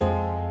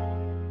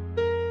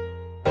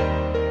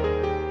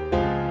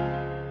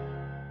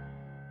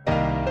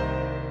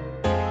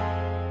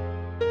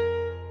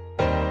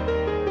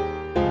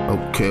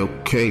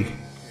Okay.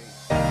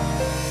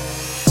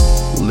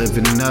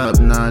 Living up,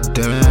 not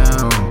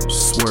down.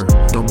 Swear,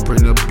 don't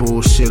bring that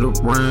bullshit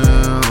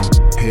around.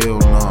 Hell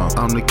nah,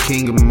 I'm the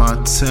king of my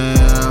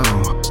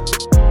town.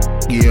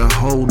 Yeah,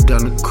 hold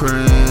down the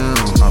crown,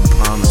 I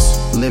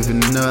promise.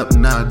 Living up,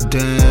 not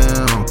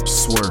down.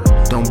 Swear,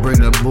 don't bring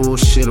that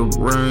bullshit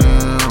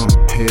around.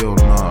 Hell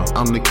nah,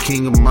 I'm the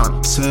king of my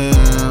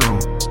town.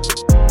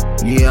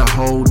 Yeah, I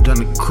hold down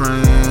the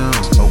crown.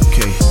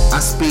 Okay, I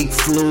speak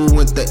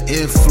fluent, the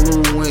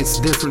influence.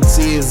 Difference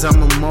is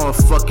I'm a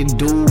motherfucking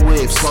do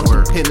it.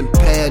 Fucking pen and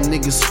pad,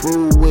 niggas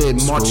screw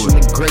it. Marching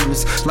to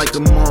greatness like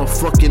a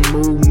motherfucking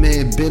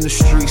movement. Been a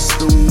street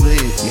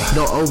student.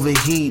 Don't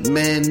overheat,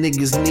 man.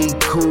 Niggas need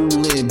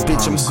cooling.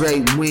 Bitch, I'm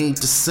great, we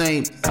ain't the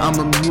same. I'm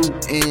a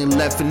mutant.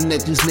 Laughing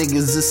at these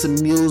niggas, it's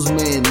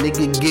amusement.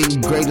 Nigga getting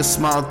greater,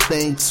 small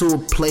thing to a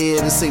player.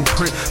 This ain't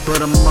print,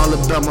 but I'm all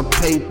about my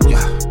paper.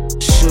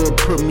 Should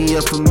put me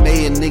up for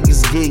mayor,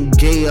 niggas getting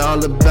gay.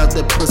 All about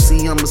that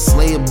pussy, I'm a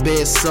slayer.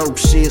 Bad soap,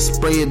 shit,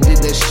 sprayer, did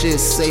that shit.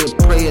 Say a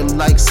prayer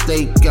like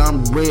steak,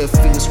 I'm red,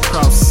 fingers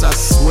crossed, I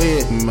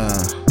swear.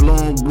 Man,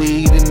 blowing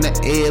weed in the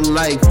air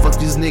like fuck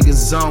these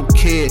niggas, I don't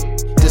care.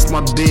 This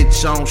my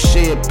bitch, I don't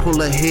share. Pull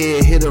her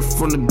hair, hit her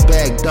from the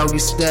back. Doggy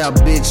style,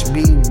 bitch,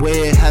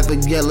 beware. Have a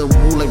yellow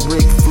wool like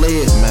Ric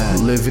Flair.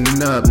 Man, living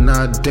up,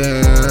 not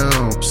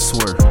down.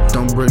 Swear,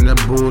 don't bring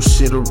that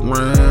bullshit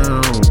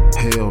around.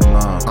 Hell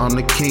nah, I'm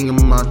the king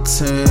of my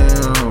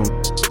town.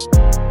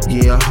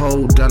 Yeah, I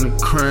hold down the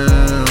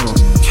crown.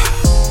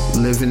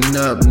 Living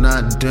up,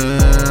 not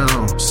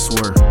down.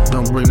 Swear,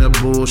 don't bring that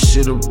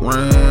bullshit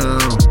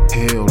around.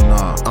 Hell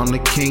nah, I'm the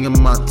king of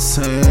my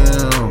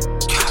town.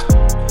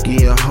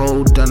 Yeah,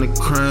 hold down the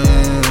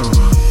crown,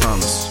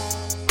 promise.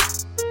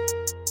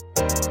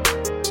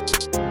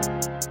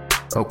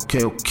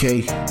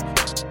 Okay.